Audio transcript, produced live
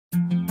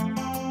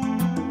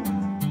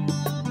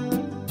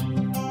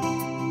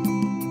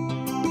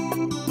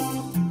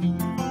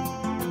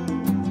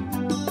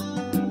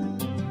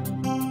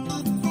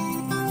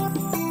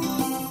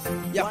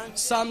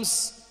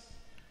Psalms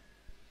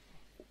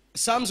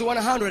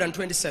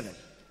 127.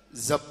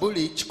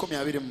 Zabbuli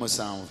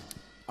 127.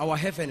 Our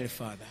Heavenly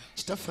Father,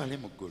 Kitaffe ali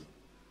mu ggulu,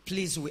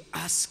 please we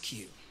ask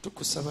you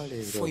tukusaba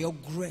for leero your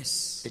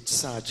grace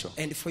ekisa kyo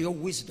and for your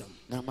wisdom,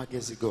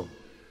 n'amagezi go,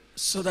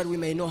 so that we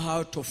may know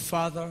how to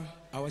father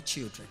our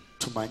children.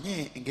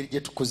 tumanye engeri gye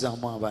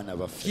tukuzaamu abaana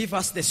baffe. Give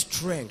us the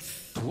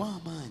strength, Tuwe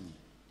amaanyi,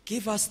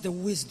 give us the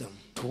wisdom,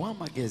 tuwe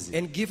amagezi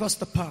and give us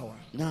the power.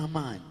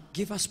 n'amaanyi,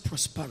 Give us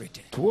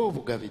prosperity, tuwe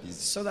obugabirizi,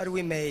 so that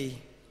we may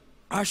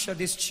usher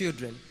these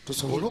children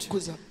tusobole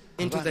okuza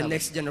into the abaana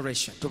next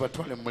generation,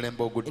 tubatwale mu mulembe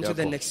into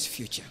the oguddako, next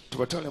future.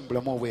 tubatwale mu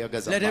bulamu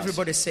obweyagaza Let maaso.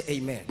 everybody say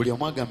amen. Buli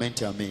omu agambe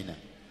nti amiina.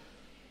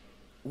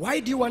 Why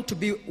do you want to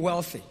be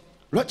wealthy?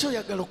 Lwaki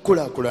oyagala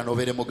okukulaakulana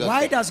obeere Why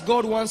mugagga? does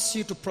God want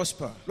you to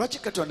prosper? Lwaki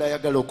Katonda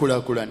ayagala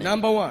okulaakulane?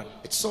 Number one,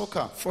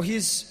 Ekisooka, for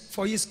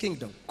his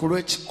kingdom, ku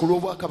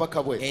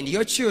lw'obwakabaka bwe and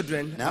your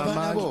children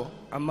n'abaana bo.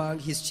 among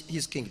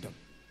his kingdom.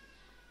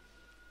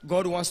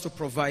 God wants to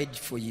provide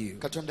for you,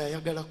 Katonda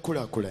ayagala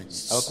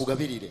kukulaakulanye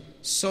akugabirire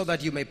so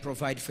that you may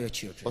provide for your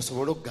children.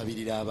 osobole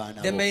okugabirira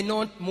abaana They bo, may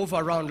not move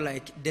around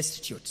like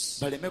destitutes.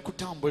 baleme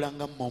kutambula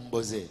nga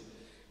momboze.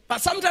 But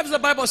sometimes the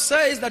Bible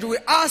says that we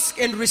ask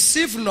and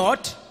receive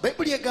not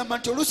Bayibuli egamba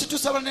nti oluusi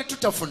tusaba ne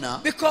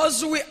tutafuna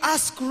because we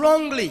ask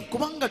wrongly.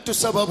 kubanga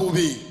tusaba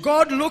bubi.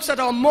 God looks at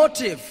our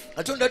motive.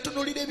 Katonda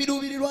atunuulira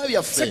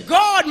ebiruubirirwa Say, byaffe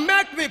God,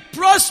 make me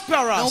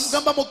prosperous,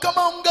 n'omugamba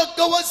Mukama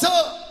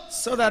omugaggawaza,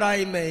 so that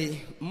I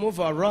may move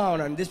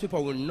around and these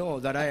people will know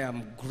that I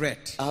am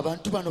great.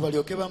 abantu bano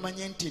balyoke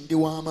bamanye nti ndi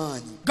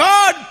w'amaanyi.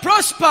 God,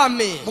 prosper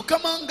me,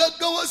 Mukama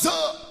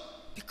ngaggawaza,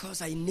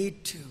 because I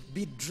need to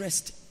be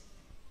dressed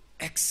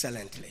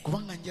excellently.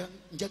 kubanga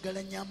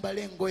njagala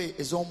nyambala engoye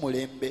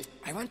ez'omulembe.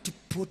 I want to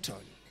put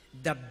on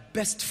the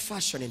best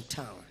fashion in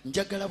town,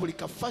 Njagala buli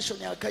ka fashion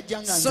akajja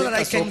nga so that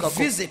I nze can kasookako,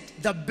 visit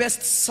the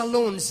best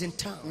salons in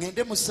town.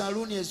 ngende mu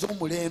saaluuni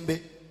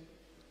ez'omulembe.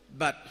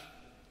 But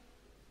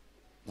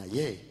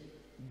Naye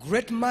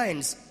great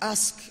minds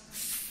ask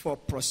for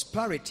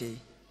prosperity,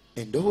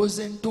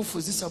 endowooza entuufu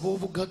zisaba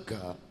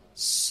obugagga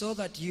so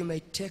that you may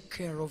take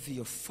care of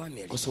your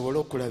family, osobole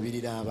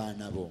okulabirira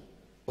abaana bo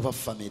oba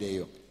famire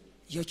yo.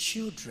 your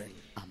children.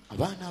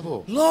 Abaana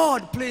bo,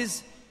 Lord,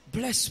 please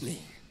bless me,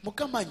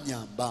 Mukama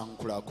nnyamba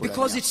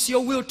because nkulaakulanya, it's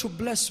your will to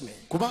bless me,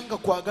 kubanga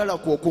kwagala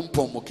kwo okumpa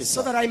so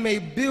omukisa, that I may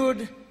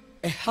build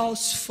a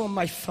house for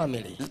my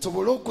family.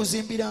 nsobole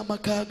okuzimbira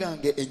amaka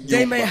gange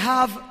They may ennyumba,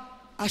 have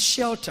a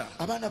shelter.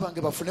 abaana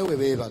bange bafune we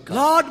beebaga.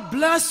 Lord,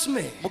 bless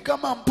me,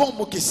 Mukama mpa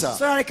omukisa, so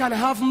that I can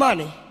have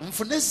money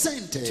nfune to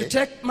sente,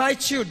 take my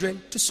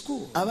children to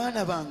school,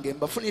 abaana bange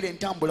mbafunire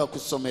entambula ku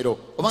ssomero,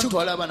 oba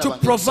ntwale abaana to bange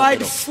ku provide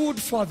ssomero, food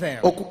for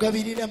them,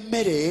 okugabirira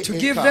mmere to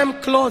give eka, them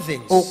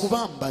clothing,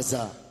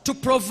 okubambaza, to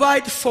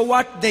provide for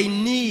what they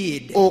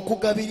need,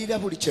 okugabirira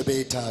buli kye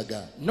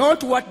beetaaga,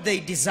 not what they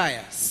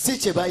desire. si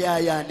kye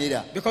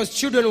bayaayaanira. Because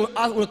children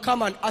will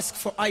come and ask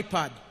for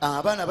iPad.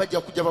 Abaana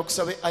bajja kujja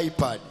bakusabe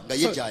ipad nga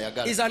ye So,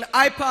 gy'ayagala. is an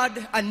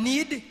iPad a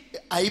need?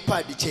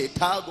 Ipad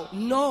kyetaago?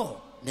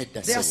 No.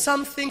 Nedda There are ssebo.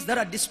 some things that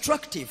are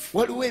destructive.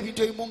 Waliwo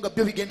ebintu ebimu nga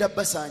byo bigenda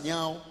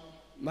basaanyaawo.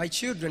 My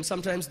children,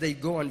 sometimes they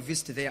go and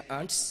visit their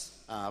aunts.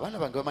 Abaana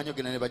bange bamanyi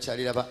ogenda ne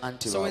bakyalira ba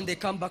anti So when baabwe. they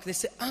come back, they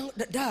say,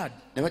 Dad,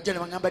 Ne bajja ne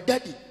baŋŋamba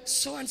dadi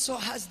so and so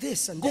has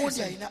this and this.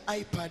 gondi alina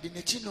ipad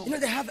ne kino. You know,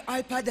 they have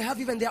iPad, they have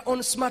even their own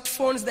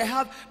smartphones, they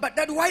have, but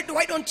Dad, why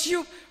don't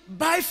you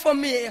buy for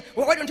me?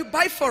 Or why don't you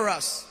buy for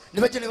us? Ne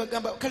bajja ne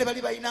bagamba kale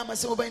bali balina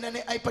amasimu balina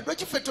ne ipad,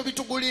 lwaki ffe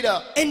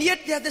tobitugulira? And yet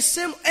they are the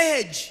same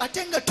age. Ate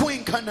nga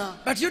twenkana.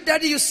 But you,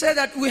 Daddy, you say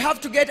that we have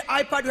to get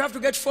iPad, we have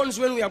to get phones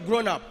when we are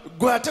grown up.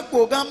 Gwe ate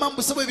gw'ogamba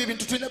mbusaba ebyo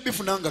ebintu tulina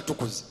bifuna nga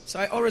tukuze. So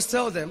I always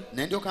tell them,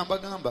 Ne ndyoka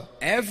mbagamba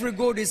every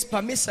good is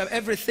permissible,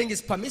 everything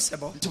is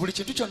permissible, nti buli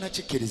kintu kyonna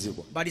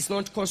kikkirizibwa, but it's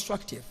not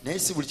constructive. naye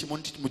si buli kimu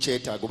nti mu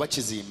kyetaago oba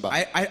kizimba.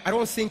 I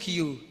don't think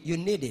you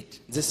need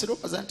it. Nze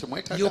sirowooza nti You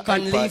mwetaaga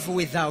can iPad. live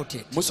without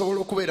it. Musobola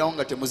okubeerawo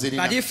nga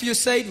temuzirina. But if you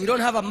say we don't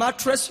have a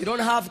mattress, you don't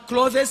have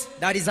clothes,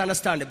 that is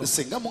understandable.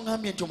 Singa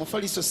muŋambye nti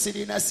omufaliso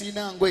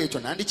sirina ngoye, ekyo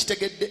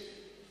nandikitegedde.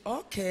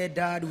 Okay,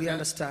 Dad, we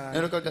understand.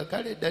 Nerokaga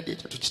kale dadi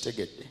ekyo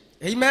tukitegedde.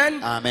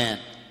 Amen. Amen.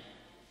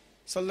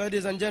 So,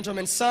 ladies and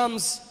gentlemen,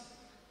 Psalms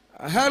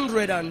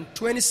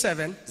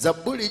 127.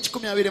 Zabbuli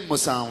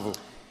 127.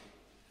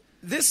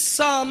 This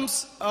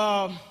Psalms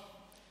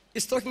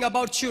is talking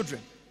about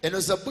children. Eno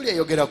Zabbuli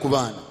eyogera ku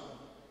baana.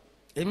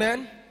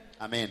 Amen.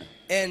 Amen.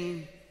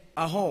 And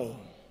a home.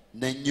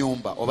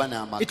 N'ennyumba oba It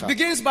n'amaka.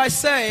 begins by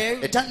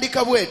saying,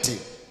 Etandika bw'eti,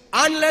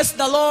 unless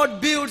the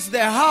Lord builds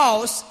the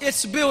house,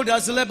 its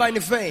builders labor in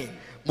vain.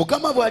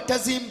 Mukama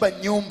bw'atazimba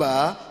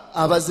nnyumba,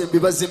 abazimbi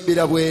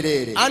bazimbira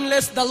bwereere.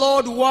 Unless the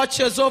Lord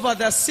watches over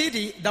the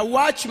city, the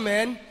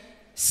watchmen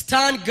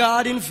stand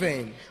guard in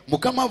vain.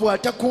 Mukama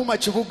bw'atakuuma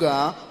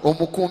kibuga,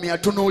 omukuumi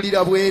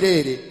atunuulira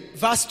bwereere.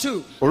 Verse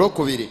 2.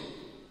 Olwokubiri.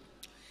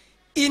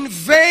 In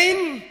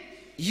vain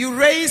you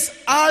raise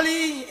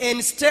early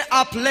and stay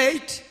up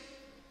late,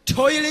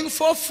 toiling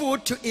for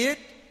food to eat,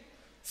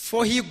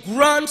 for he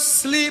grants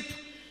sleep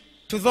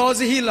to those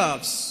he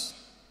loves.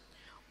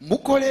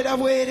 mukolera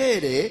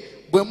bwereere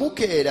bwe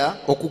mukeera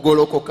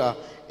okugolokoka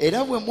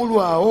era bwe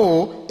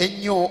mulwawo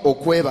ennyo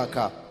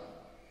okwebaka.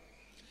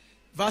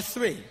 Verse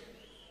 3.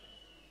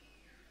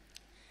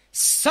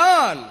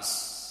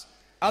 Sons,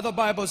 other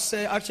Bibles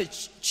say actually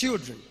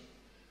children.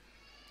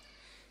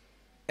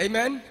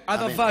 Amen?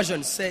 Other Amen.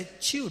 versions say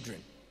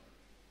children.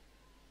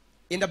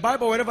 In the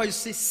Bible, wherever you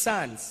see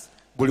sons,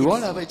 buli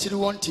walaba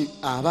ekiriwo nti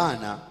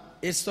abaana,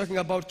 it's talking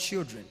about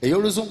children.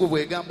 ey'oluzungu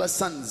bw'egamba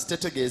sons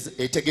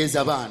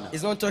etegeeza baana.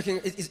 It's not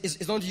talking.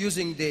 It's not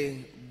using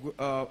the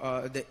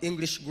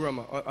English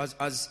grammar or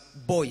as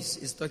boys.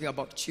 It's talking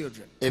about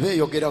children. eba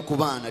eyogera ku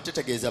baana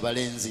tetegeeza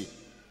balenzi,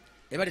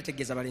 Eba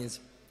tegeeza balenzi.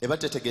 eba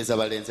tetegeeza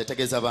balenzi,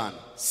 etegeeza baana.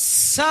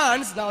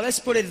 Sons. Now let's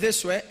put it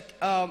this way.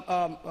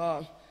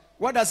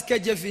 What does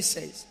KJV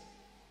says?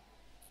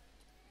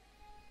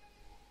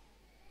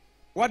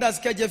 What does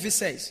KJV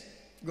says?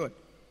 Good.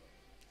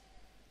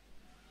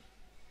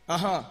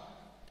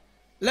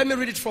 Let me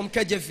read it from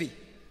KJV.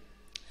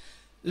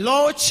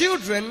 Lo,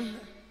 children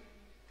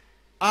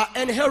are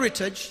an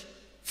heritage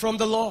from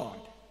the Lord,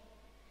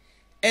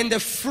 and the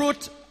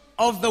fruit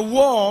of the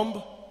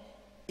womb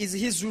is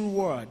his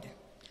reward.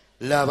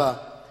 Laba,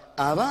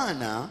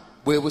 abaana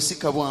bwe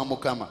busika bwa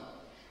Mukama,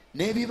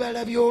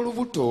 n'ebibala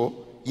by'olubuto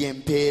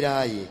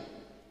y'empeera ye.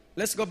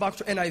 Let's go back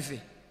to NIV.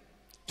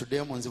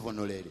 Tuddeyo mu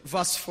nzivunula eri.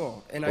 Verse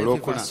 4. NIV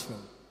Olwokuna. verse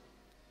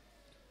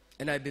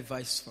 4. NIV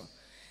verse 4.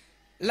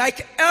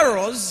 Like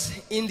arrows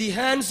in the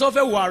hands of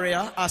a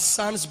warrior are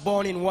sons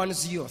born in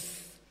one's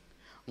youth.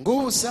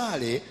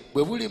 Ng'obusaale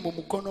bwe buli mu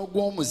mukono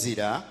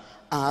gw'omuzira,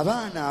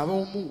 abaana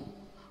ab'omu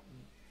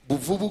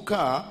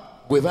buvubuka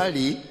bwe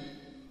bali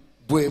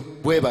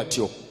bwe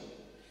batyo.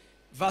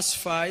 Verse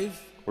 5.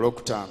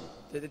 Olwokutaano.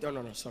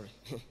 No, sorry.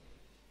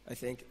 I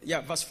think.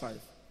 Yeah, verse 5.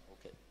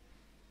 Okay.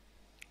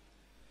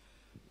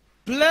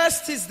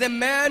 Blessed is the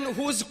man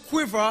whose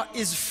quiver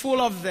is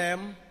full of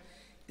them.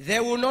 They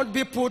will not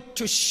be put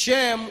to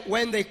shame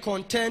when they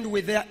contend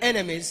with their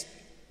enemies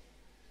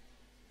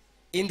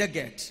in the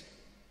gate.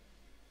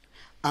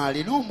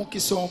 Alina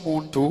omukisa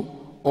omuntu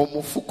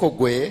omufuko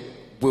gwe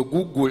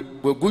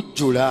bwe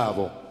gujjula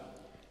abo,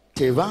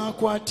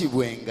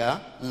 tebaakwatibwenga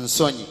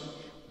nsonyi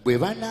bwe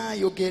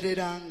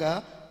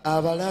banaayogereranga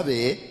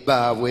abalabe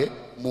baabwe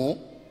mu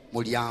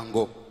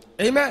mulyango.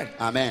 Amen.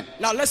 Amen.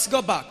 Now let's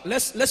go back.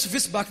 Let's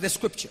visit back the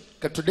scripture.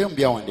 Katuddeyo mu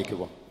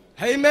byawandiikibwa.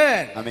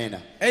 Amen.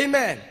 Amen.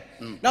 Amen.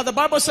 Now the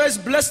Bible says,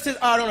 blessed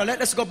are, no,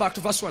 let's go back to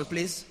verse 1,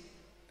 please.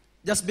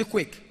 Just be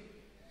quick.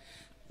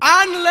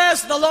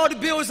 Unless the Lord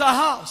builds a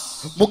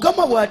house,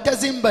 Mukama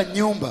bw'atazimba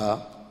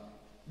nnyumba,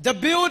 the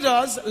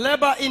builders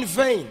labor in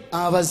vain.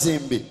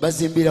 abazimbi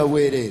bazimbira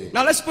bwereere.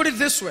 Now let's put it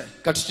this way.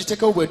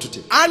 Katukiteekawo bwe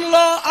tuti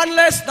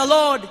Unless the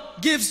Lord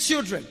gives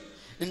children,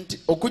 nti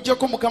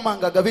okuggyako Mukama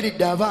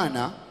ng'agabiridde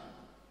abaana,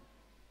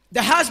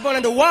 the husband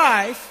and the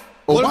wife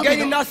will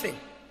gain nothing.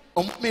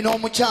 omwami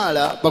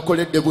n'omukyala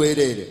bakoledde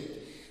bwereere.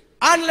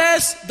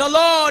 Unless the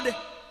Lord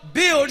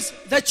builds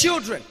the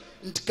children,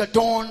 Nti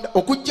Katonda,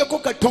 okuggyako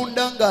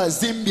Katonda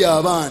ng'azimbye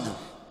abaana,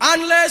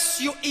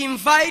 unless you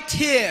invite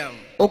him.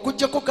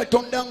 okuggyako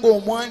Katonda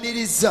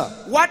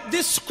ng'omwaniriza. What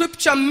this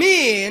scripture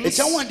means,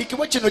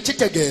 Ekyawandiikibwa kino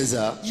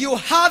kitegeeza you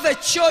have a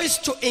choice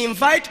to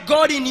invite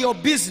God in your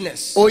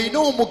business, olina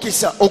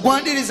omukisa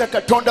ogwaniriza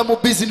Katonda mu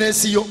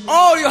bizinensi yo,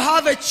 or you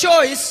have a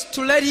choice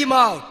to let him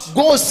out.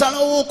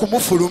 gw'osalawo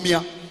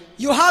okumufulumya.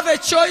 You have a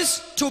choice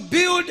to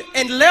build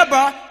and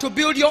labor to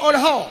build your own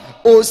home.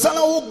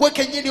 Osalawo gwe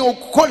kennyini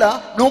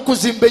okukola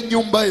n'okuzimba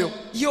ennyumba yo.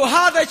 You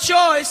have a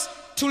choice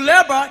to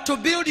labor to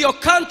build your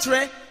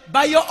country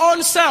by your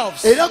own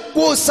selves. Era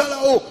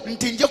gw'osalawo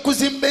nti nja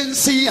kuzimba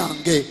ensi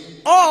yange.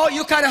 Or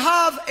you can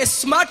have a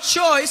smart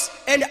choice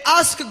and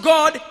ask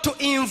God to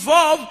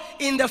involve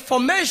in the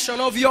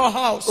formation of your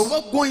house.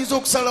 Oba gw'oyinza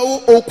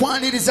okusalawo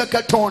okwaniriza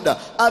Katonda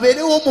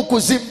abeerewo mu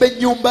kuzimba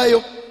ennyumba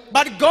yo.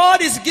 But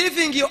God is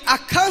giving you a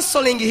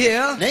counseling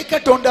here, Naye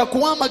Katonda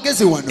akuwa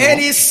amagezi wano, and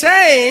He's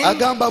saying,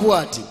 agamba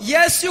bw'ati,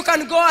 yes, you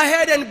can go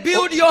ahead and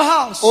build your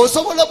house,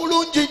 osobola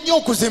bulungi nnyo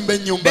okuzimba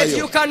ennyumba but yo,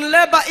 you can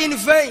labor in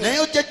vain. naye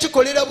ojja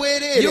kikolera You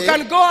bwereere.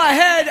 can go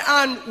ahead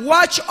and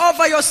watch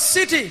over your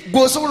city,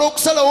 Bw'osobola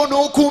okusalawo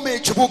n'okuuma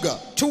ekibuga,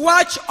 to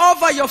watch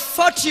over your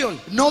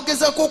fortune,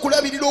 n'ogezaako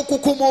okulabirira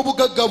okukuuma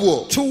obugagga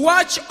bwo, to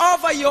watch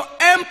over your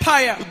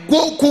empire,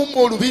 gw'okuuma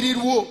olubiri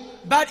lwo,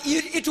 but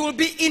it will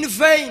be in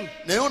vain.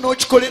 naye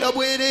onookikolera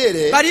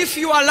bwereere. But if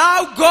you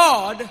allow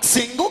God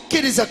Singa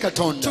okkiriza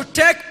Katonda to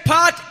take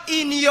part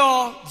in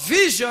your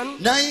vision,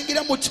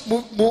 n'ayingira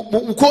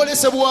mu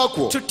kwolesebwa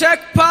kwo, to take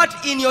part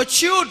in your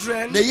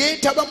children, ne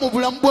yeetaba mu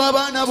bulamu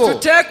bw'abaana bo, to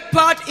take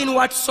part in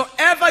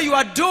whatsoever you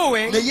are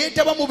doing, ne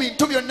yeetaba mu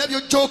bintu byonna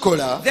by'ojja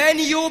okola, then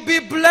you'll be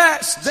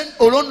blessed. then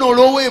olwo nno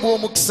olwoweebwa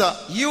omukisa.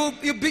 You'll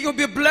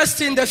be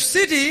blessed in the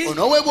city,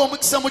 Onooweebwa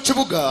omukisa mu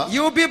kibuga,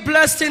 you'll be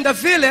blessed in the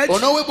village,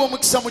 onooweebwa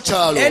omukisa mu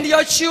kyalo, and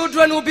your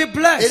children will be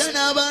blessed. era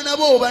n'abaana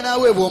bo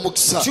banaaweebwa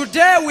omukisa.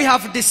 Today we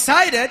have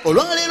decided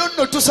Olwaleero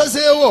nno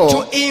tusazeewo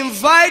to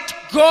invite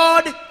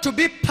God to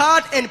be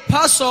part and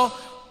parcel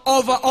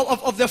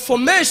of the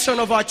formation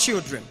of our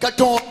children.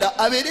 katonda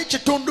abeere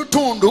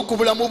ekitundutundu ku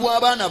bulamu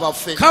bw'abaana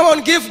baffe. Come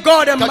on, give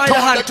God a mighty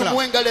katonda hand clap.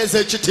 tumuwe engalo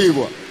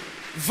ez'ekitiibwa.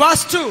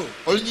 Verse 2.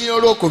 Olunyiriri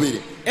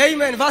olwokubiri.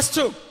 Amen. Verse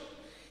 2.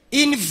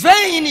 In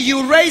vain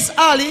you raise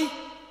early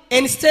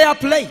and stay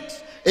up late,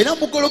 Era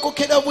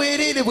mugolokokera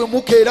bwereere bwe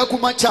mukeera ku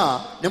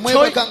makya ne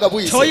mwebaka nga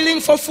buyise.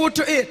 toiling for food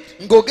to eat.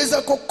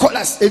 Ng'ogezako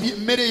kukola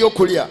emmere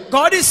y'okulya.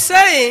 God is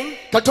saying,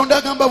 Katonda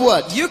agamba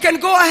bw'ati you can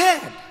go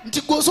ahead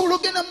nti gwe osobola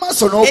ogenda mu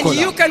maaso and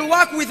you n'okola. can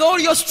work with all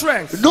your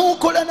strength.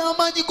 N'okola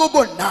n'amaanyi go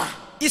gonna.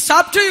 It's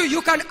up to you.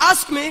 You can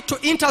ask me to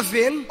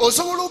intervene,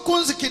 Osobola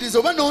okunzikiriza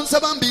oba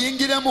n'onsaba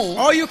mbiyingiremu.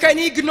 or you can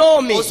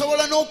ignore me.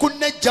 Osobola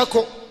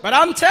n'okunneggyako. But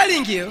I'm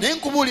telling you, Ne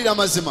nkubuulira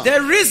mazima.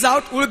 the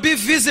result will be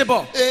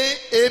visible.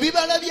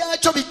 Ebibala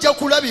byakyo bijja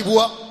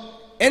kulabibwa.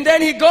 And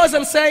then he goes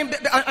and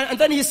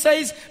he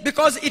says,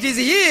 because it is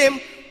him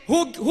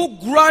who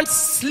grants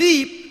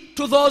sleep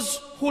to those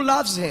who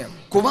loves him.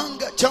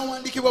 Kubanga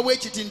kyawandiikibwa bwe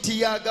kiti nti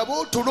y'agaba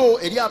otulo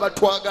eri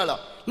abatwagala.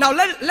 Now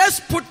let's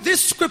put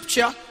this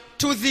scripture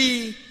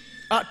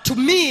to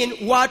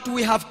mean what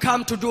we have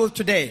come to do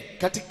today.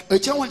 Kati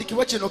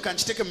ekyawandiikibwa kino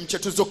kankiteeke mu kye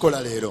tuzze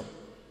okukola leero.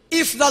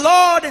 If the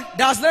Lord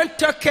does not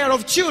take care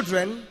of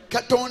children,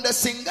 Katonda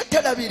singa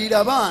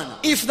talabirira baana,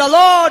 if the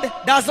Lord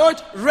does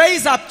not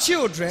raise up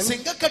children,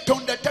 singa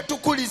Katonda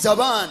tatukuliza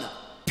baana,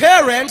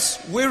 parents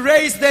will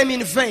raise them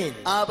in vain.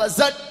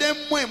 abazadde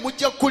mmwe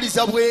mujja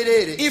kukuliza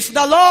bwereere. If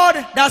the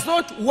Lord does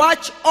not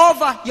watch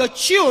over your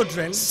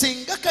children,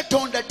 Singa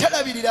Katonda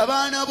talabirira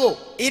baana bo,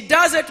 it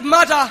doesn't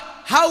matter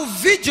how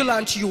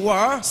vigilant you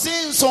are, si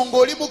nsonga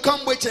oli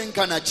mukambwe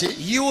kyenkana ki,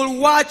 you will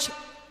watch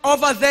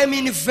over them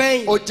in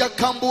vain. ojja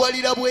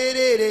kambuwalira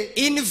bwereere.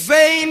 In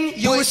vain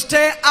you will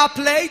stay up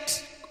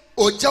late.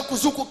 Ojja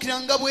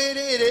kuzuukukiranga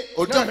bwereere,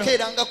 ojja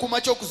kukeeranga ku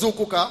makya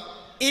okuzuukuka.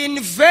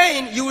 In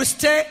vain you will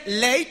stay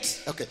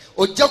late Okay.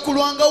 Ojja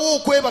kulwangawo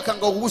okwebaka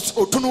nga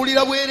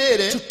otunuulira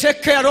bwereere to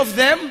take care of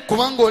them.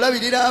 kubanga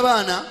olabirira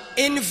abaana.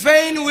 In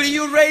vain will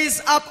you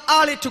raise up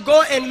early to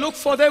go and look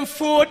for them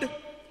food.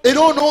 Era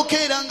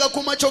onookeeranga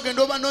ku makya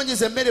ogenda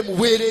obanoonyeza emmere ku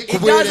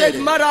It doesn't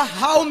bwereere. matter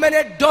how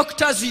many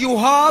doctors you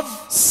have.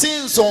 Si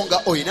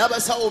nsonga olina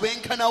abasawo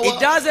It benkanawa.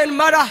 doesn't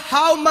matter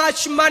how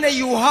much money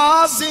you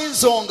have, Si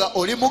nsonga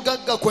oli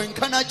mugagga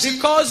kwenkana ki.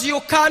 because you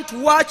can't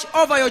watch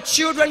over your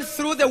children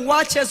through the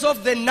watches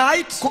of the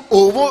night.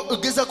 Oba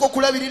ogezako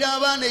okulabirira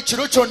abaana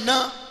ekiro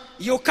kyonna.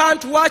 You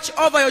can't watch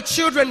over your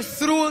children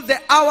through the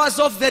hours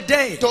of the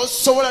day.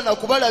 Tosobola na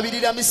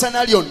kubalabirira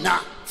misana lyonna.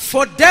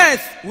 For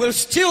death will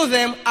steal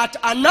them at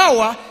an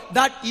hour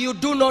that you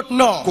do not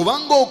know.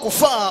 Kubanga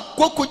okufa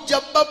kwo kujja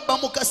babba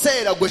mu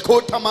kaseera gwe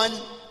kootamanyi.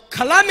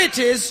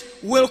 Calamities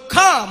will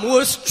come,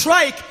 will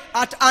strike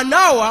at an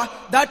hour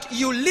that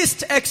you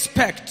least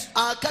expect.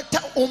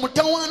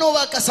 Omutawaana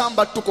oba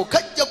akasambattuko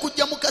kajja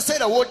kujja mu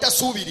kaseera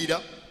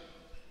w'otasuubirira.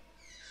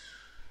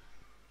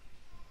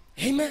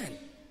 Amen.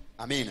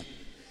 Amiina.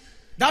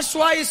 That's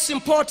why it's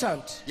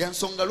important,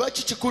 Yansonga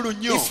lwaki kikulu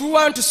nnyo if we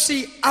want to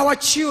see our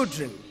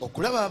children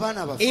okulaba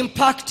abaana baffe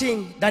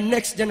impacting the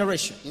next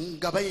generation,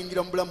 nga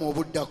bayingira mu bulamu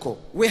obuddako.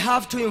 we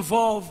have to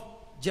involve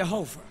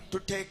Jehovah.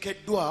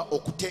 Tuteekeddwa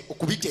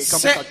okubiteeka mu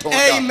Say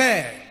Katonda.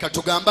 amen.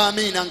 Katugambe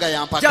amiina nga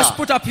yampaka. Just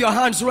put up your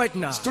hands right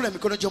now Situla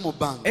emikono gyo mu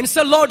bbanga. and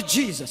say, Lord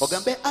Jesus,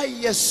 Ogambe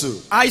ayi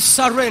Yesu, I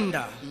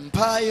surrender.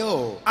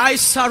 mpaayo, I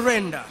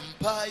surrender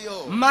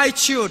mpaayo my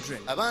children,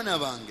 abaana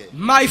bange,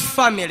 my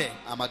family,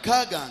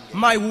 amaka gange,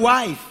 my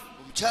wife,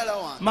 omukyala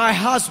wange, my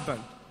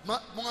husband,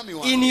 mwami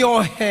in wange,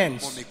 your mu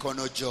hands.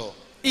 mikono gyo,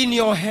 In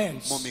your mu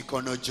hands.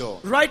 mikono gyo.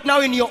 Right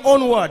now, in your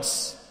own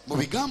words, Mu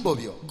bigambo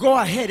byo, go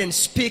ahead and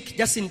speak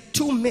just in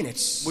 2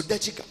 minutes. mu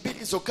ddakiika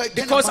bbiri zokka, genda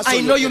Because maaso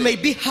I know you oyogere. may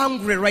be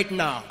hungry right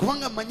now.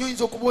 Kubanga mmanyi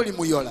oyinza okuba oli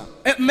muyola.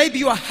 Maybe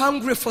you are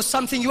hungry for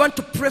something. You want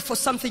to pray for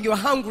something. You are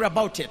hungry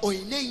about it.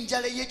 Olina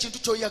enjala y'ekintu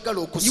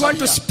ky'oyagala You want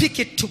to okusabira. speak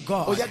it to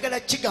God. Oyagala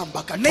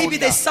kigamba Maybe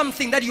there's Katonda.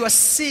 something that you are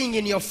seeing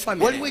in your Waliwo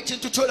family.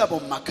 ekintu ky'olaba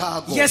mu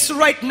maka go. Yes,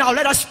 right now,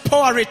 let us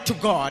pour it to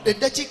God.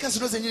 Eddakiika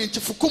zino zennyini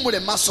nkifukumule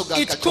mu maaso ga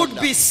It could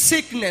Katonda. be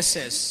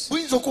sicknesses.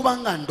 Buyinza okuba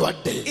nga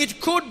ndwadde.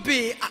 It could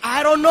be,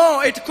 I don't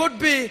know, it could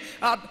be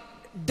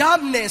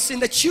dumbness in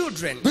the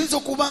children. Buyinza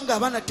okuba nga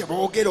abaana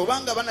teboogera oba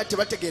nga abaana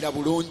tebategeera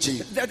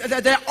bulungi.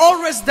 They're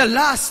always the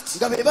last.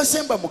 Nga be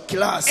basemba mu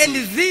kilaasi. And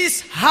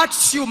this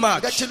hurts you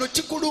Nga much. kino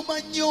kikuluma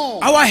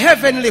nnyo. Our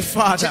Heavenly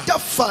Father,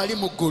 Kitaffe ali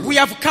mu ggulu. we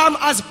have come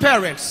as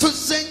parents.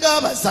 Tuzze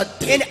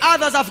ng'abazadde. And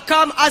others have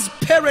come as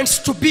parents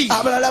to be.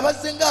 Abalala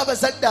bazze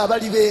ng'abazadde And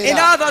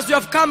abalibeera. others we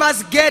have come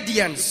as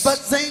guardians.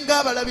 Bazze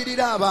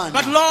ng'abalabirira abaana.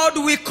 But Lord,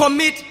 we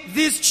commit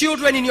these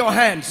children in your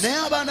hands. Naye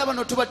abaana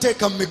bano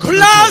tubateeka mu mikono gyo.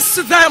 Bless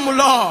them,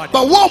 Lord.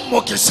 Bawa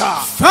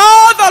omukisa.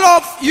 Father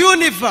of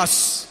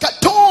universe,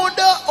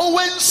 Katonda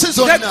ow'ensi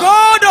the zonna.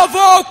 God of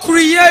all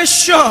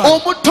creation,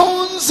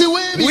 Omutonzi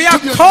we are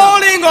w'ebintu byonna.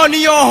 calling on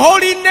your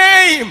holy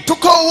name.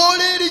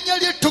 Tukoowoola erinnya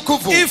lye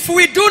ettukuvu. If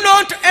we do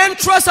not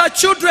entrust our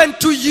children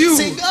to you,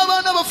 Singa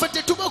abaana baffe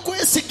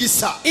tetubakwesigisanga.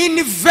 mukisa.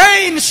 In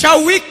vain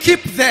shall we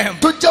keep them.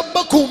 Tujja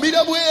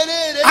bakuumira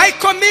bwereere. I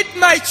commit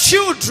my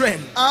children.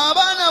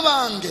 Abaana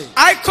bange.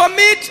 I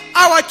commit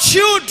our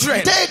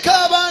children.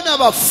 Teeka abaana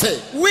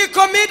baffe. We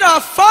commit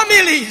our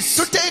families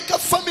Tuteeka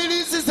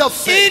families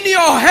zaffe. in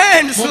your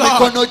hands, Mu Lord.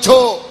 mikono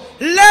gyo.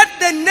 Let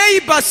the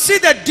neighbors see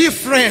the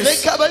difference.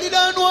 Leka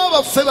baliraanwa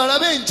baffe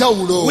balabe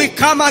enjawulo. We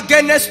come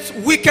against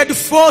wicked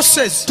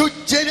forces,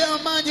 Tujjere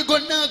amaanyi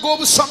gonna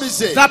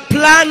ag'obusomize. the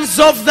plans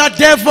of the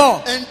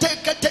devil,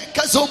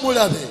 Enteekateeka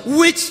z'omulabe.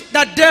 which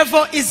the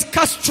devil is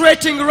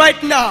castrating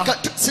right now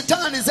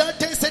Sitaani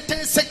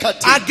zaateeseteese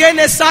kati.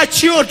 against our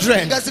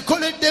children, Nga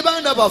zikoledde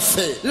baana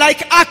baffe.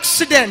 like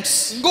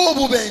accidents,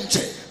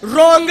 Ng'obubenje.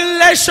 wrong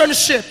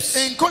relationships,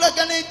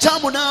 Enkolagana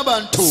enkyamu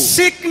n'abantu.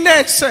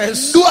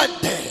 sicknesses,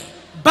 Ndwadde.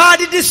 bad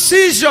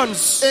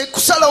decisions.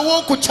 Kusalawo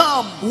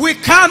okukyamu. We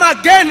come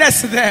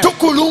against them.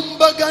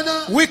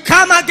 Tukulumbagana. We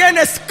come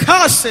against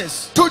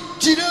curses.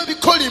 Tujjira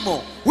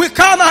ebikolimo. We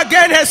come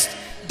against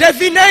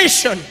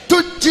divination.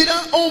 Tujjira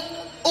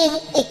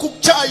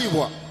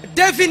okukyayibwa.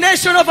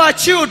 Divination of our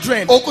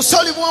children.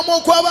 Okusalibwamu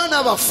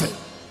okw'abaana baffe.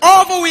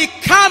 Over we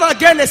come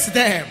against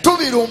them.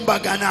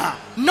 Tubirumbagana.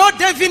 No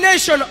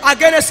divination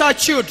against our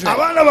children.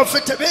 Abaana baffe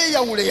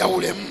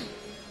tebeeyawuleyawulemu.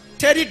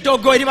 Teri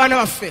ddogo eri baana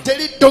baffe.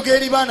 Teri ddogo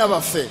eri baana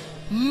baffe.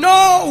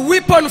 No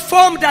weapon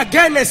formed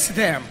against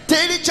them.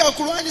 Teri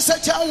kyakulwanyisa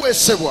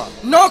kyaweesebwa.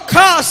 No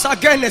curse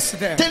against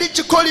them. Teri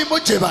kikolimo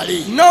gye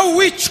bali. No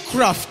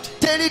witchcraft.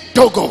 Teri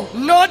ddogo.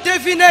 No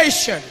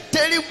divination.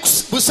 Teri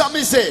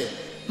busamize.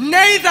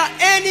 Neither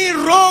any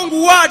wrong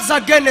words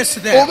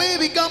against them. Oba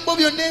ebigambo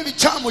byonna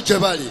ebikyamu gye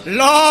bali.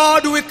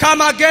 Lord, we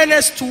come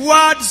against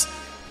words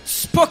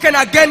spoken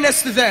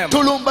against them.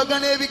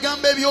 Tulumbagana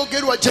ebigambo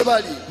ebyogerwa gye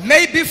bali.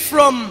 Maybe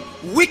from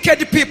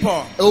wicked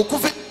people.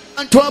 Okuva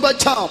abantu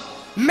abakyamu.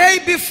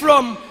 Maybe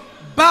from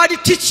bad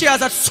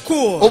teachers at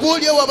school.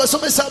 Oboolyawo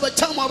abasomesa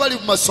abakyamu abali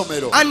mu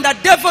masomero. And the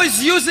devil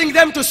is using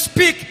them to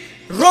speak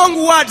wrong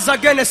words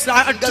against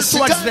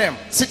towards them.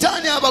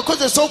 Sitaani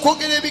abakozesa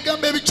okwogera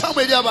ebigambo ebikyamu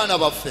eri abaana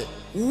baffe.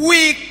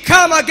 We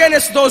come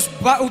against those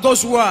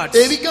words.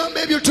 Ebigambo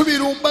ebyo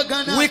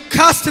tubirumbagana. We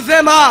cast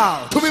them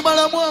out.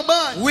 Tubimalamu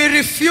amaanyi. We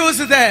refuse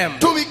them.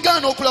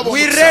 Tubigaana okulaba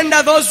We omukisa.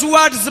 render those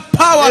words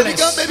powerless.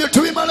 Ebigambo ebyo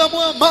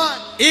tubimalamu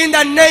amaanyi. In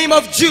the name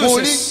of Mu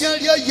Jesus. linnya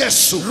lya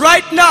Yesu.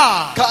 Right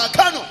now,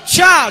 Kaakano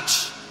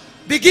church,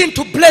 begin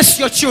to bless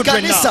your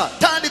children now. kanisa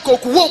tandika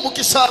okuwa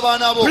omukisa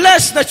abaana bo.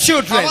 Bless the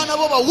children. Abaana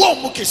bo bawa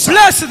omukisa.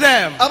 Bless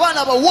them.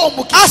 Abaana bawa Ask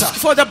omukisa.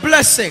 for the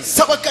blessing.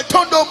 Saba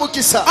Katonda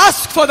omukisa.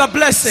 Ask for the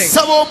blessing.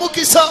 Saba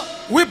omukisa.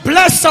 We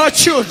bless our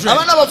children.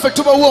 Abaana baffe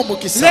tubawa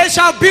omukisa. They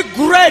shall be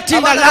great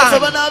in the Abaana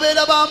baffe land.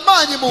 banaabeera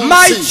b'amaanyi mu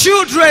My nsi.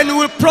 children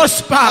will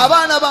prosper.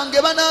 Abaana bange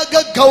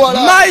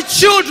banaagaggawala. My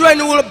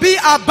children will be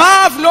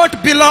above,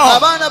 not below.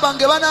 Abaana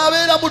bange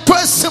banaabeera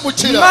mutwe si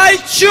mukira. My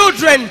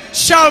children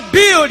shall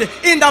build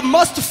in the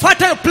most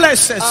fertile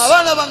places.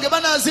 Abaana bange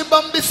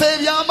banaazimba mu bifo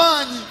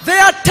eby'amaanyi.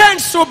 Their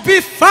tents will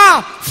be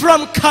far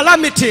from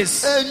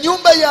calamities.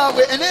 Ennyumba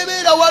yaabwe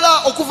eneebeera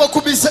wala okuva ku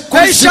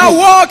They shall bizibu.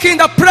 walk in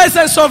the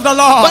presence of the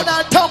Lord.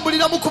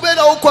 Banaatambulira mu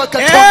kubeerawo kwa Eh,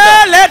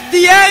 Katonda. let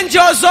the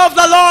angels of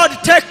the Lord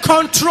take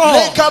control.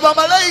 Leka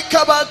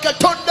bamalayika ba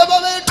Katonda Our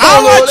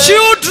babeetooloole.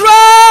 children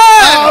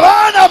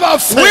Abaana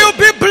baffe will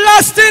be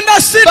blessed in the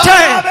city,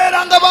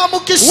 banaabeera nga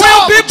bamukisa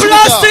will be mu kibuga.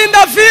 blessed in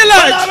the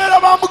village. Banaabeera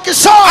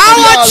bamukisa mu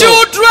Our byalo.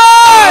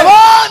 children,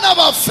 Abaana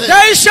baffe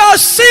they shall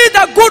see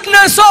the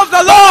goodness of the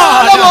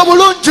balaba Lord.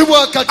 obulungi bwa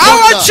Our Katonda.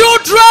 Abaana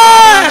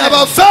children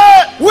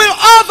baffe will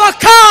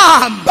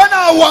overcome,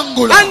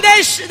 banaawangula and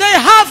they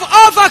have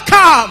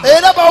overcome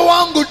era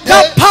bawangudde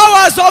the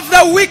powers of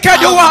the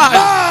wicked one.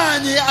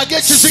 amaanyi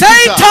ag'ekizikiza.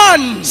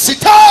 Satan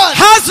Sitaani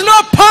has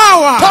no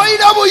power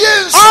talina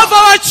buyinza. over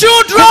our Abaana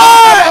children.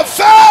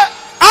 baffe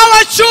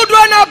Our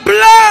children are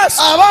blessed.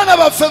 abaana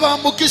baffe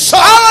bamukisa.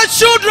 Our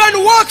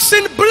children walks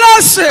in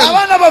blessing.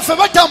 Abaana baffe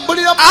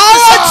batambulira mu Our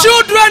mukisa.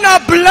 children are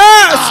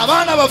blessed.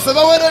 Abaana baffe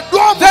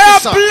baweereddwa They are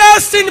omukisa.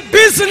 blessed in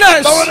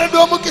business.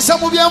 Baweereddwa omukisa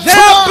mu They are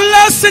byenfuna.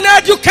 blessed in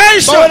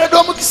education. Baweereddwa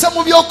omukisa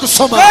mu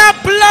byokusoma. They are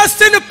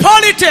blessed in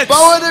politics.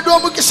 Baweereddwa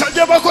omukisa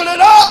gye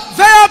bakolera.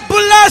 They are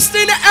blessed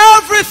in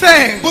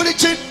everything. Buli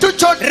kintu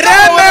kyonna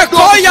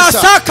baweereddwa Remekoya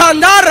omukisa.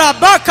 sakandara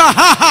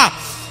bakahaha.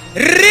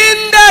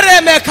 Rinde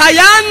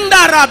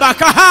remekayanda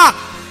bakaha.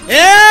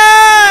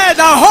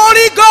 The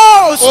Holy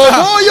Ghost,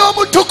 Omwoyo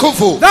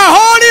omutukuvu. the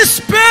Holy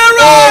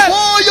Spirit,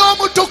 Omwoyo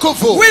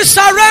omutukuvu. we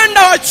surrender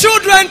our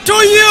children to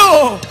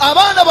you.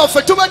 Abaana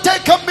baffe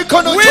tubateeka mu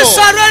mikono We gyo.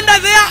 surrender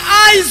their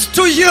eyes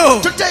to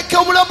you. Tuteeka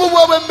obulamu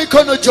bwabwe mu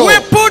mikono gyo. We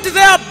put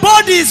their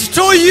bodies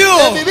to you.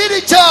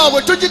 Emibiri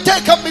gyabwe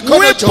tugiteeka mu We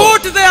mikono gyo.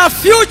 put their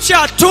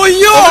future to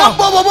you. Obulamu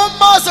bwabwe bw'omu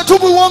maaso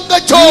tubuwonga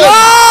gyo.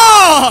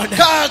 Lord,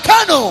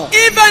 Kaakano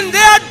even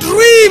their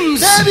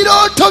dreams,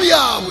 n'ebirooto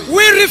byabwe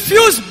we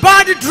refuse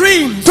bad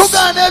dreams.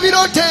 tugaana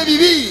ebirooto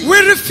ebibi. We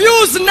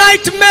refuse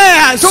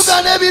nightmares.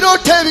 tugaana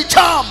ebirooto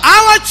ebikyamu.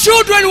 Our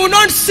children will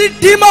not see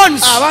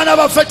demons abaana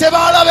baffe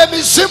tebaalaba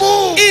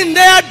emizimu in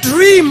their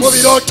dreams. mu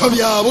birooto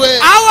byabwe.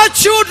 Our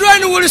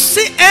children will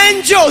see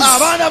angels.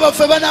 abaana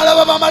baffe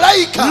banaalaba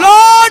bamalayika.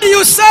 Lord,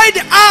 you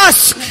said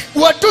ask.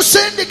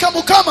 watusindika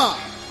mukama.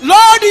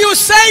 Lord, you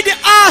said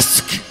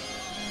ask.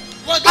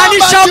 And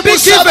it shall be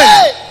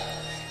given.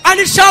 And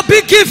it shall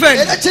be given.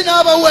 era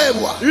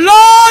kinaabaweebwa.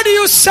 Lord,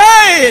 you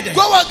said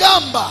gwe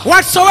wagamba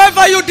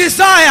whatsoever you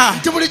desire,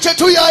 nti buli kye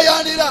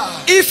tuyaayaanira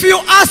if you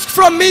ask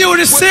from me, you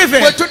receive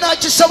bwe it.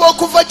 tunaakisaba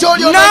okuva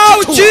gy'oli Now,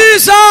 onaakituwa.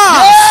 Jesus,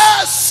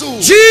 yesu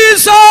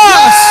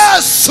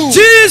Jesus,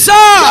 Jesus,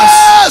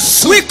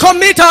 yesu we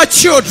commit our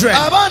children.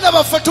 abaana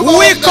baffe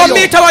We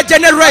commit tubawangayo. our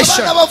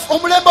generation. abaana baffe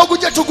omulembe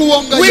ogujja We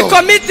tuguwongayo.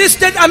 commit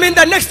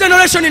the next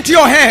generation into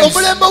your hands.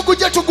 omulembe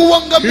ogujja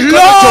tuguwonga mu mikono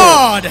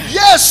Lord,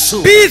 gyo.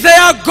 yesu be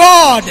their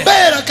God.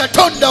 beera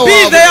katonda Be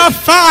waabwe. their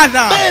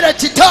Father. beera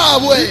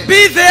kitaabwe.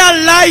 Be their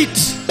light.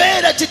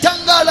 beera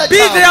kitangaala Be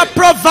their kyabwe.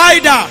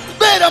 provider.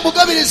 beera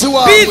mugabirizi Be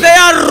waabwe.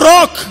 their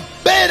rock.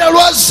 beera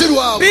lwazi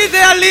lwabwe. Be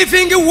their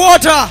living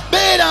water.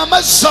 beera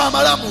amazzi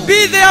amalamu.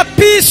 Be their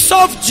peace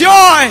of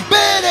joy.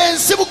 beera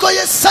ensibuko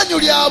y'essanyu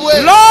lyabwe.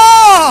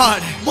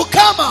 Lord,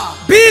 mukama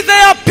be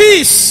their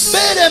peace.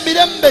 beera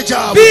emirembe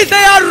gyabwe. Be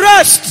their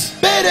rest.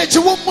 beera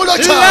ekiwummulo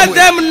Let kyabwe.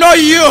 them know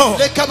you.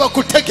 leka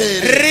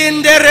bakutegeere.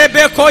 Rinde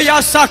rebeko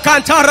ya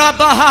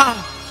sakantarabaha.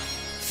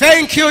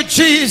 Thank you,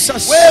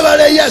 Jesus.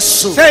 weebale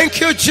yesu.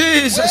 Thank you,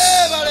 Jesus.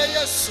 weebale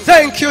yesu.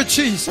 Thank you,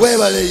 Jesus.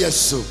 weebale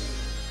yesu.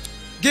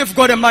 Give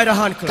God a mighty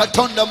hand clap.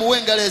 katonda muwe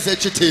engalo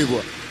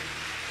ez'ekitiibwa.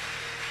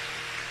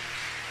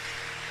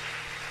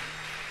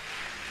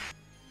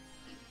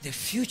 The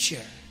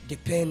future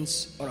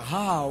depends on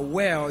how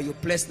well you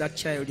place that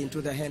child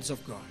into the hands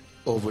of God.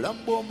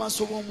 obulamu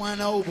bw'omaaso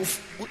bw'omwana wo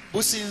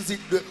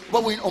businziddwe oba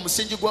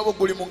omusingi gwabwo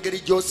guli mu ngeri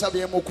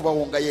gy'osabyemu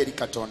okubawongayo eri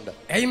katonda.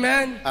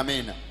 Amen.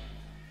 amiina.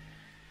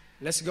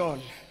 Let's go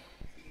on.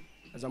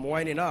 As I'm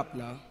winding up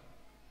now.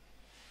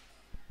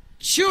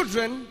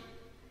 Children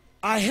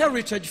are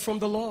heritage from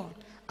the Lord.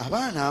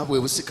 abaana bwe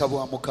busika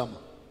bwa mukama.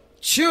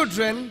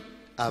 Children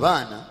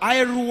abaana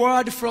are a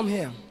reward from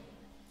Him.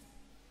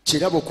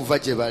 kirabo kuva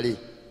gye bali.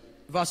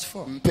 Verse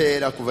 4.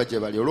 mpeera kuva gye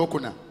bali.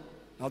 olwokuna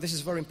Now this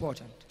is very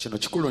important. kino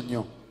kikulu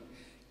nnyo.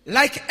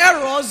 Like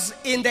arrows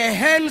in the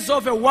hands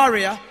of a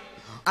warrior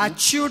are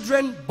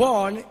children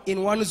born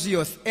in one's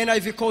youth.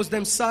 NIV calls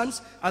them sons.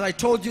 As I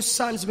told you,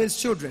 sons means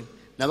children.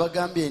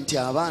 nabagambye nti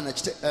abaana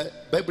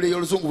bayibuli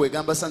ey'oluzungu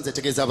bwegamba sons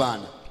etegeeza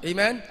baana.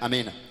 Amen.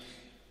 amiina.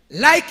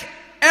 Like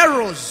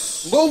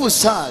arrows.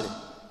 ng'obusaale.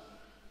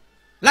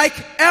 Like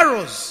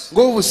arrows.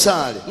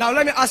 ng'obusaale. Now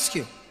let me ask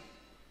you.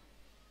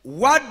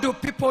 What do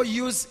people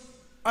use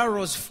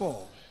arrows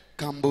for?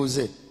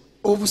 kambuuze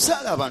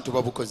obusaale abantu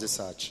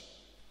babukozesa ki?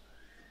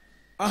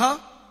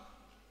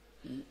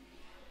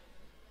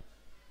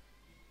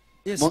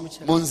 Yes.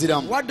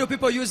 munziramu. What do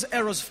people use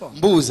arrows for?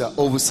 mbuuza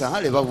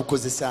obusaale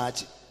babukozesa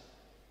ki?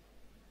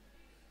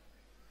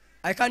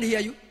 I can't hear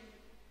you.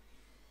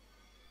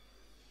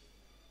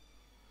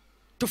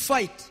 To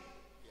fight.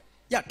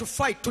 Yeah, to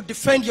fight, to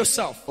defend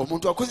yourself.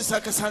 omuntu akozesa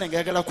akasaale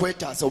ng'ayagala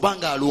kwetaasa oba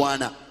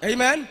ng'alwana.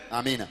 Amen.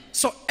 amiina.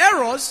 So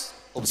arrows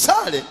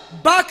obusaale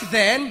back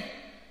then,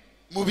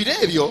 mu biro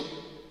ebyo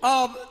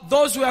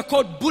those were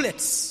called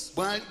bullets.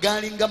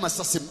 galinga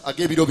masasi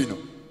ag'ebiro bino.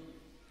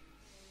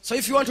 So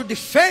if you want to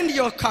defend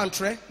your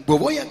country,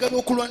 bw'oba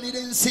oyagala okulwanira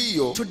ensi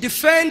yo, to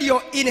defend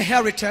your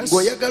inheritance,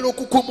 ng'oyagala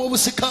okukuuma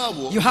obusika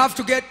bwo, you have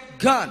to get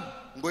gun.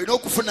 ng'olina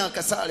okufuna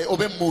akasaale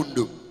oba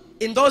emmundu.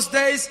 In those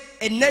days,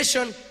 a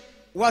nation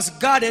was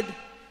guarded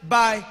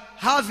by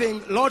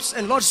having lots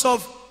and lots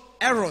of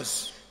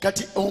arrows.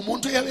 kati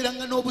omuntu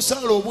eyabeeranga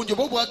n'obusaale obungi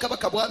oba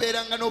obwakabaka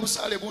bwabeeranga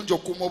n'obusaale bungi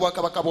okukuuma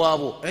obwakabaka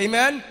bwabwo.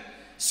 Amen.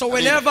 So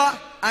whenever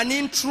an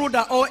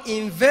intruder or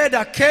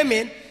invader came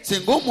in,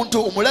 singa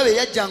omuntu omulabe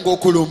yajjanga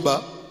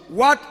okulumba,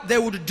 what they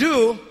would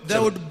do, they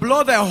would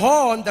blow the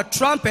horn, the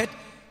trumpet,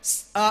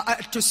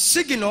 to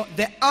signal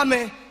the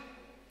army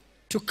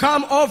to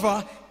come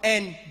over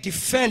and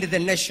defend the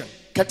nation.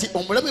 kati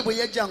omulabe bwe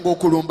yajjanga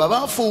okulumba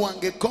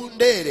baafuuwanga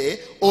ekkondeere,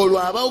 olwo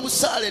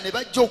ab'obusaale ne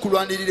bajja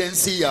okulwanirira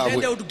ensi Then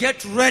they yaabwe, would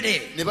get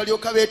ready. ne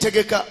balyoka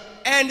beetegeka.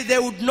 And they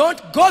would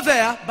not go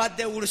there, but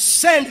they would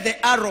send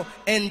the arrow,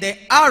 and the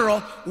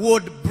arrow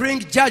would bring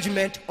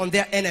judgment on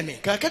their enemy.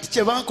 kaakati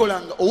kye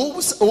bankolanga,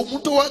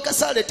 omuntu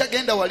ow'akasaale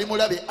tagenda wali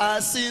mulabe,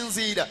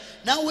 asinziira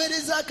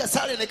n'aweereza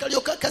akasaale ne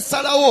kalyoka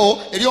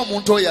kasalawo eri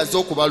omuntu oyo azze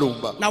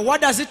okubalumba. Now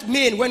what does it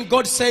mean when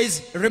God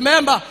says,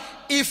 remember,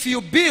 if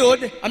you build,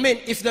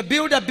 if the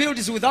builder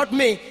builds without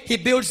me, he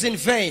builds in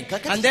vain.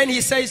 And then he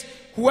says,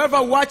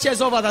 whoever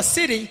watches over the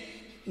city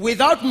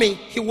without me,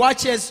 he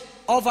watches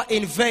over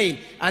in vain.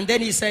 And then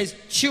he says,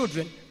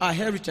 children are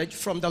heritage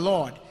from the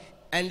Lord.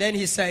 And then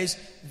he says,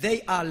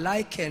 they are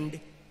likened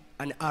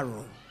an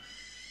arrow.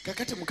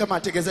 kakati mukama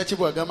ategeeza ki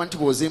bw'agamba nti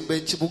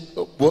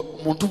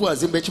omuntu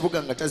bw'azimba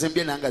ekibuga nga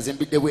tazimbye nange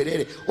azimbidde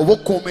bwerere oba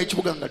okukuuma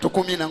ekibuga nga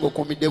tokuumye nange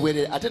okuumidde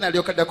bwerere ate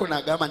nalyoka addako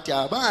n'agamba nti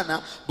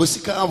abaana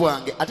busika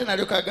bwange ate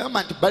nalyoka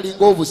agamba nti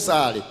balinga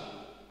obusaale.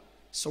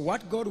 So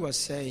what God was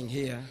saying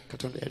here,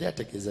 katonda yali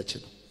ategeeza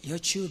kino, your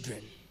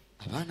children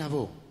abaana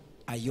bo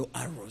are your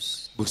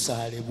arrows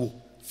busaale bwo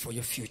for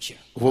your future.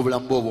 oba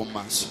obulamu bwo obw'omu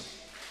maaso.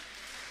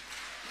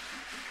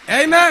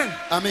 Amen.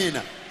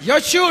 Amiina. Your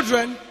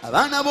children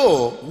abaana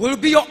bo will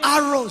be your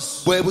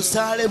arrows. bwe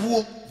busaale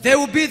bwo. They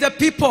will be the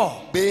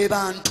people be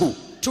bantu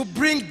to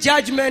bring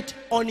judgment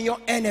on your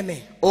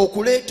enemy.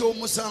 okuleeta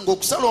omusango,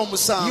 okusala You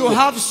omusango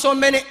have so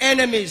many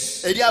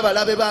enemies. eri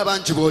abalabe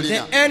b'abangi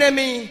b'olina. The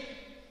enemy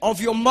of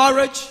your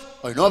marriage,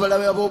 olina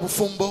abalabe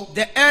ab'obufumbo,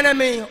 the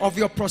enemy of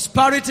your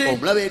prosperity,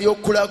 omulabe eri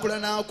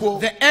okukulaakulana kwo,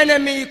 the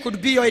enemy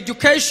could be your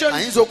education,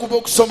 ayinza okuba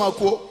okusoma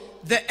kwo,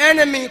 the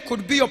enemy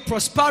could be your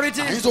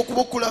prosperity. ayinza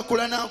okuba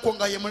okukulaakulana kwo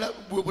nga ye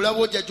bulabe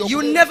ojja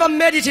You never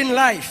made it in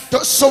life.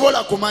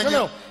 tosobola kumanya.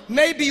 No.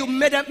 Maybe you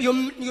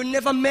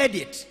never made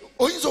it.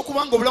 Oyinza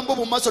okuba nga obulamu bwo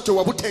mu maaso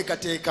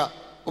tewabuteekateeka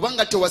oba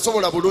nga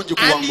tewasobola bulungi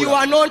And you kuwangula,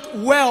 are not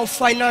well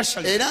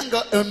financially. era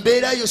nga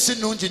embeera yo si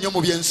nnungi nnyo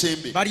mu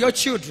by'ensimbi. But your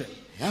children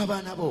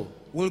abaana bo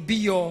will be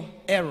your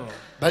arrow.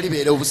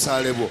 balibeera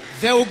obusaale bwo.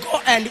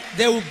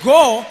 They will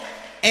go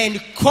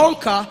and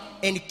conquer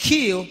and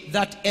kill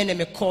that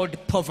enemy called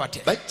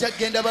poverty. bajja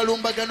kgenda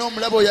balumbagana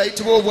omulabe oyo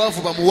ayitibwa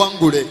obwavu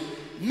bamuwangule.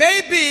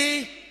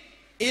 Maybe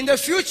in the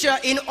future,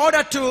 in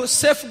order to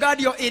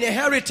safeguard your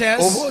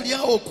inheritance, oba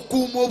oliawo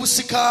okukuuma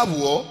obusika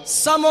bwo,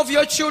 some of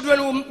your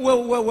children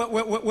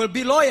will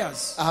be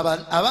lawyers.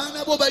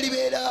 abaana bo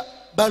balibeera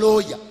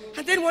balooya.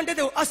 And then one day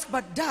they will ask,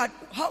 but Dad,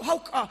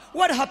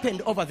 what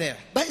happened over there?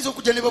 bayinza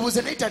okujja ne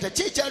babuuza naye taata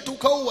ki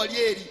ekyatuukawo wali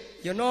eri.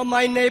 You know,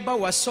 my neighbor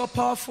was so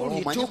powerful,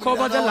 he Omanyi took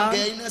over the mukyala wange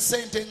land. yalina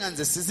sente nga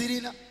nze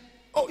sizirina.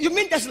 Oh, you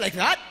mean that's like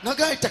that?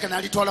 nagaa ettaka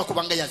n'alitwala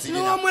kubanga No,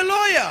 yazirina. I'm a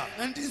lawyer.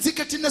 nti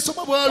nzika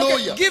tinasoma Okay,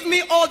 bwalooya. give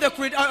me all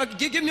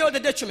the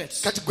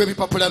documents. kati gwe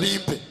ebipapula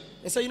bimpe.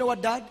 And say, you know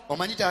what, Dad?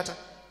 omanyi taata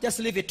Just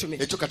leave it to me.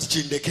 ekyo kati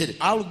kindekere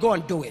I'll go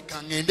and do it.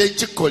 kaŋŋende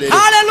nkikkolere.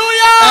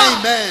 Hallelujah!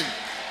 Amen.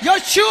 Your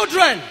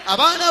children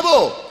abaana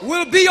bo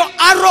will be your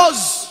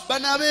arrows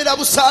banaabeera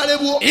busaale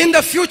bwo in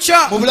the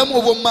future. mu bulamu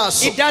obw'omu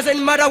maaso. It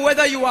doesn't matter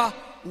whether you are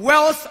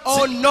wealth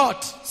or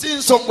not. si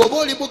nsonga oba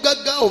oli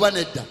mugagga oba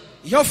nedda.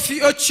 Your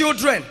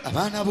children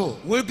abaana bo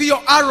will be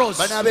your arrows.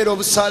 banaabeera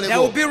obusaale They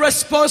will bwo be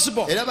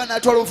responsible era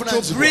banaatwala to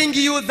obuvunaanyizibwa bring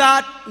you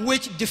that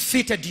which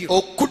defeated you.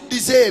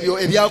 okuddiza ebyo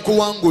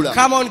ebyakuwangula.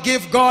 Come on,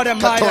 give God a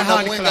mighty katonda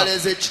hand muwengalo clap.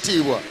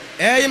 ez'ekitiibwa.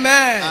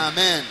 Amen.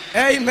 Amen.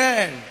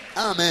 Amen.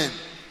 Amen.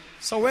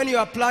 So when you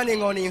are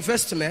planning on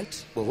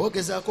investment, bw'oba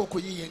ogezaako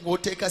okuyiiya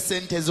ng'oteeka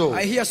sente zo,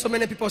 I hear so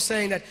many people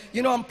saying that,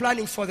 you know, I'm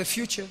planning for the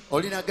future.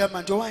 olina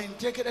gamba nti owaye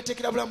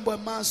nteekerateekera bulamu bwa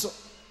maaso.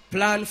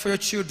 Plan for your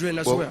children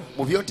as well.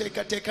 mu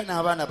by'oteekateeka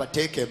n'abaana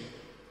bateekemu.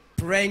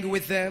 Praying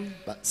with them,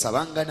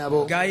 sabanga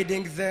nabo,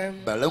 guiding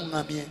them,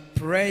 baluŋŋamye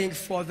praying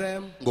for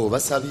them,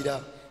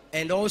 ng'obasabira,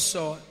 and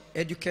also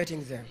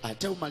educating them.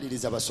 ate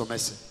omaliriza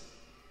basomese.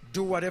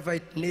 Do whatever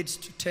it needs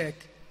to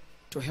take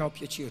to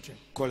help your children.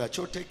 kola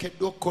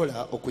ky'oteekeddwa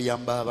okukola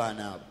okuyamba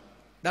abaana abo.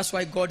 That's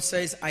why God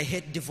says, I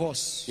hate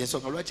divorce,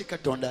 yensonga lwaki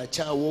katonda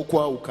akyawa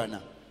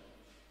okwawukana,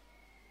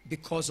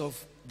 because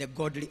of the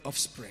godly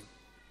offspring.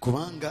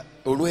 kubanga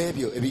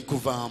olw'ebyo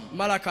ebikuvaamu.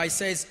 Malachi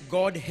says,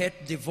 God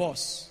hates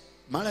divorce,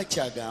 Malaki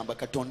agamba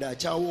katonda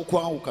akyawa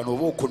okwawukana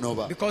oba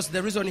okunoba. because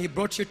the reason he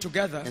brought you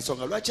together,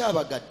 ensonga lwaki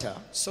abagatta,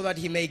 so that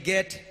he may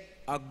get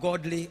a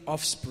godly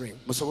offspring.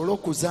 musobole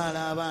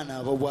okuzaala abaana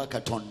ab'obwa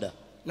katonda.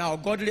 Now,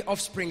 godly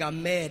offspring are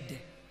made.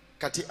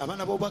 Kati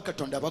abaana b'obwa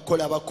katonda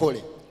bakola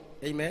bakole.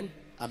 Amen.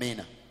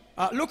 Amiina.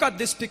 Look at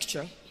this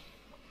picture.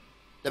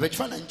 Laba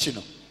ekifaananyi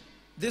kino.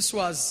 This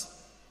was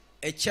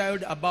a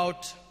child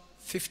about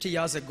 50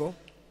 years ago.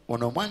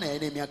 Ono omwana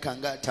yalina emyaka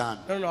nga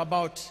 5. No,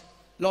 about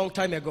long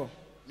time ago.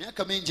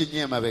 Myaka mingi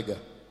nnyo emabega.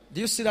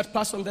 Do you see that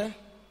person there?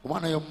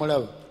 Omwana oyo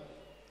mulaba.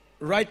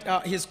 Right,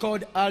 he's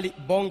called Ali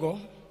Bongo.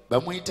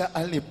 Bamuyita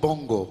Ali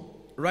Bongo.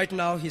 Right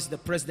now, he's the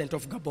president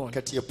of Gabon.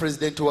 Kati ye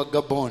president wa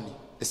Gabon.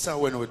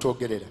 Essaawa eno we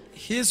twogerera.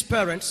 His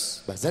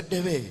parents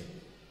Bazadde be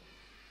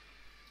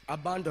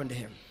abandoned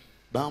him.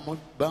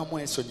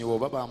 bamwesonyiwa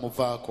oba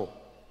bamuvaako.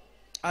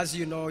 As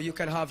you know, you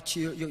can have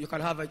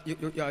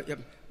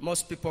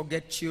most people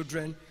get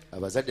children,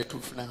 Abazadde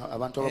tufuna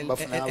abantu abamu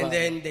bafuna and abaana.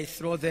 then they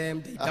throw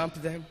them, they dump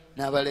them.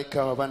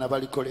 N'abaleka abaana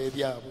balikola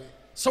ebyabwe.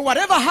 So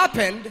whatever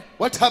happened,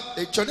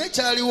 Ekyo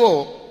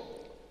n'ekyaliwo,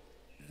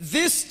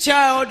 this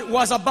child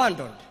was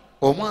abandoned.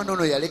 omwana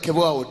ono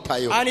yalekebwa awo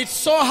ttayo. And it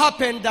so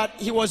happened that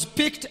he was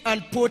picked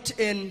and put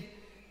in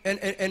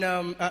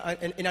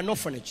an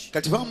orphanage.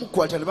 Kati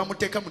bamukwata ne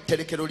bamuteeka mu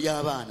tterekero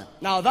ly'abaana.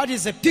 Now that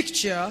is a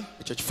picture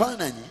Ekyo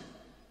kifaananyi,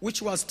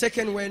 which was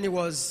taken when he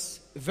was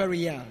very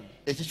young.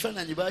 ekyo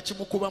kifaananyi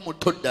baakimukuba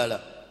muto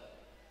ddala.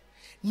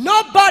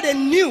 Nobody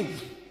knew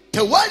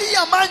tewali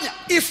yamanya.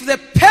 If the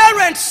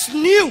parents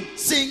knew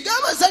Singa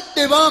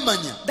abazadde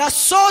baamanya the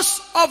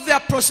source of their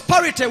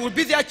prosperity would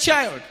be their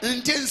child.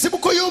 nti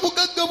ensibuko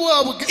y'obugagga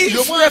bwabwe If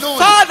y'omwana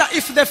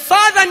oyo. the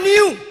father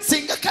knew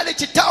Singa kale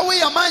kitaawe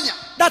yamanya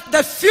that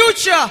the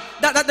future,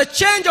 that the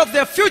change of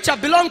their future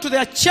belonged to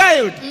their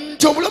child,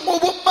 nti obulamu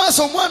obw'omu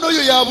maaso omwana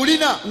oyo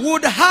yabulina,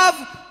 would have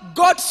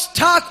got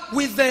stuck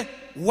with the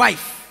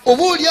wife.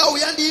 oba oli awo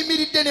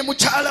yandiyimiridde ne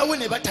mukyala we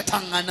ne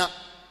batataŋŋana.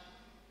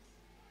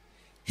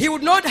 He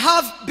would not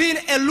have been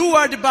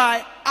allured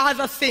by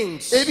other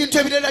things. Ebintu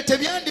ebirala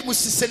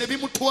tebyandimusise ne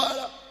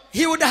bimutwala.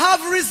 He would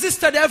have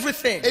resisted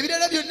everything.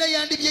 Ebirala byonna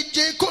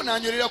yandibyeggyeko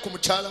n'anywerera ku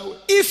mukyala we.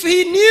 If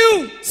he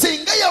knew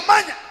Singa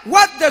yamanya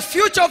what the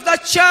future of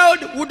that child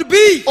would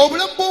be,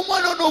 obulamu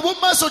bw'omwana ono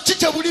obw'omu maaso ki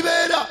kye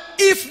bulibeera.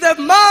 if the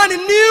man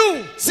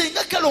knew,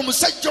 Singa kale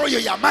omusajja oyo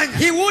yamanya,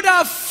 he would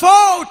have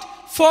fought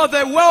for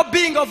the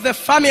well-being of the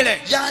family.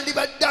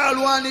 yandibadde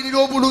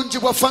alwanirira obulungi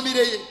bwa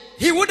famire ye.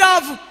 He would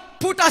have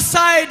put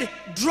aside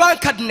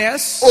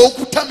drunkenness.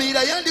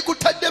 Okutamiira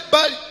yandikutadde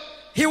ebbali.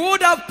 He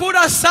would have put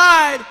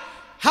aside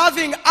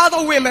having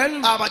other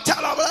women,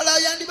 Abakyala abalala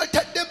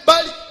yandibatadde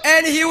ebbali.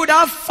 and he would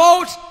have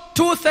fought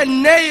tooth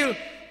and nail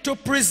to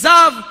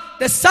preserve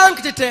the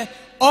sanctity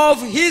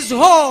of his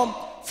home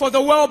for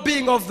the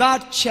well-being of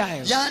that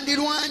child.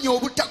 Yandirwanye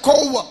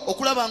obutakoowa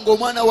okulaba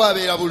ng'omwana we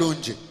abeera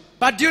bulungi.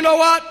 But do you know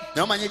what?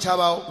 Naye omanyi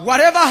ekyabaawo?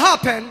 Whatever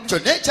happened,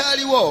 Kyonna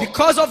ekyaliwo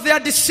because of their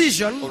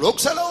decision,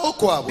 olw'okusalawo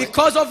kwabwe,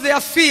 because of their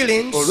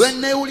feelings,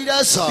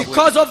 olw'enneewulira zaabwe,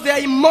 because of their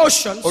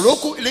emotions,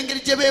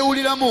 olw'engeri gye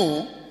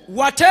beewuliramu,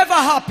 whatever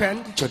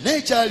happened,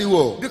 kyonna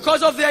ekyaliwo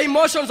because of their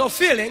emotions or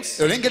feelings,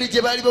 olw'engeri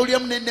gye baali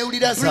bawuliramu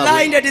n'enneewulira zaabwe,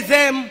 blinded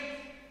them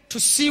to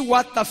see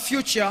what the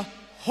future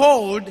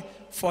hold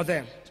for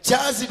them.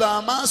 kyaziba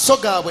amaaso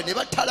gaabwe ne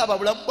batalaba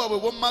bulamu bwabwe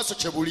bw'omu maaso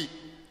kye buli.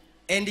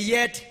 And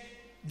yet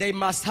they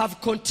must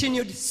have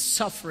continued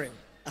suffering.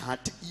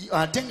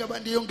 Ate nga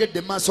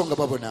bandiyongedde mu maaso nga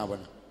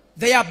babonaabona.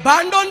 They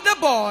abandoned the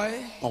boy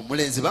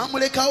Omulenzi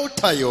baamulekawo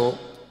tayo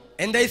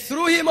and they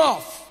threw him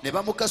off. ne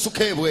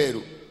bamukasuka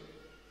ebweru.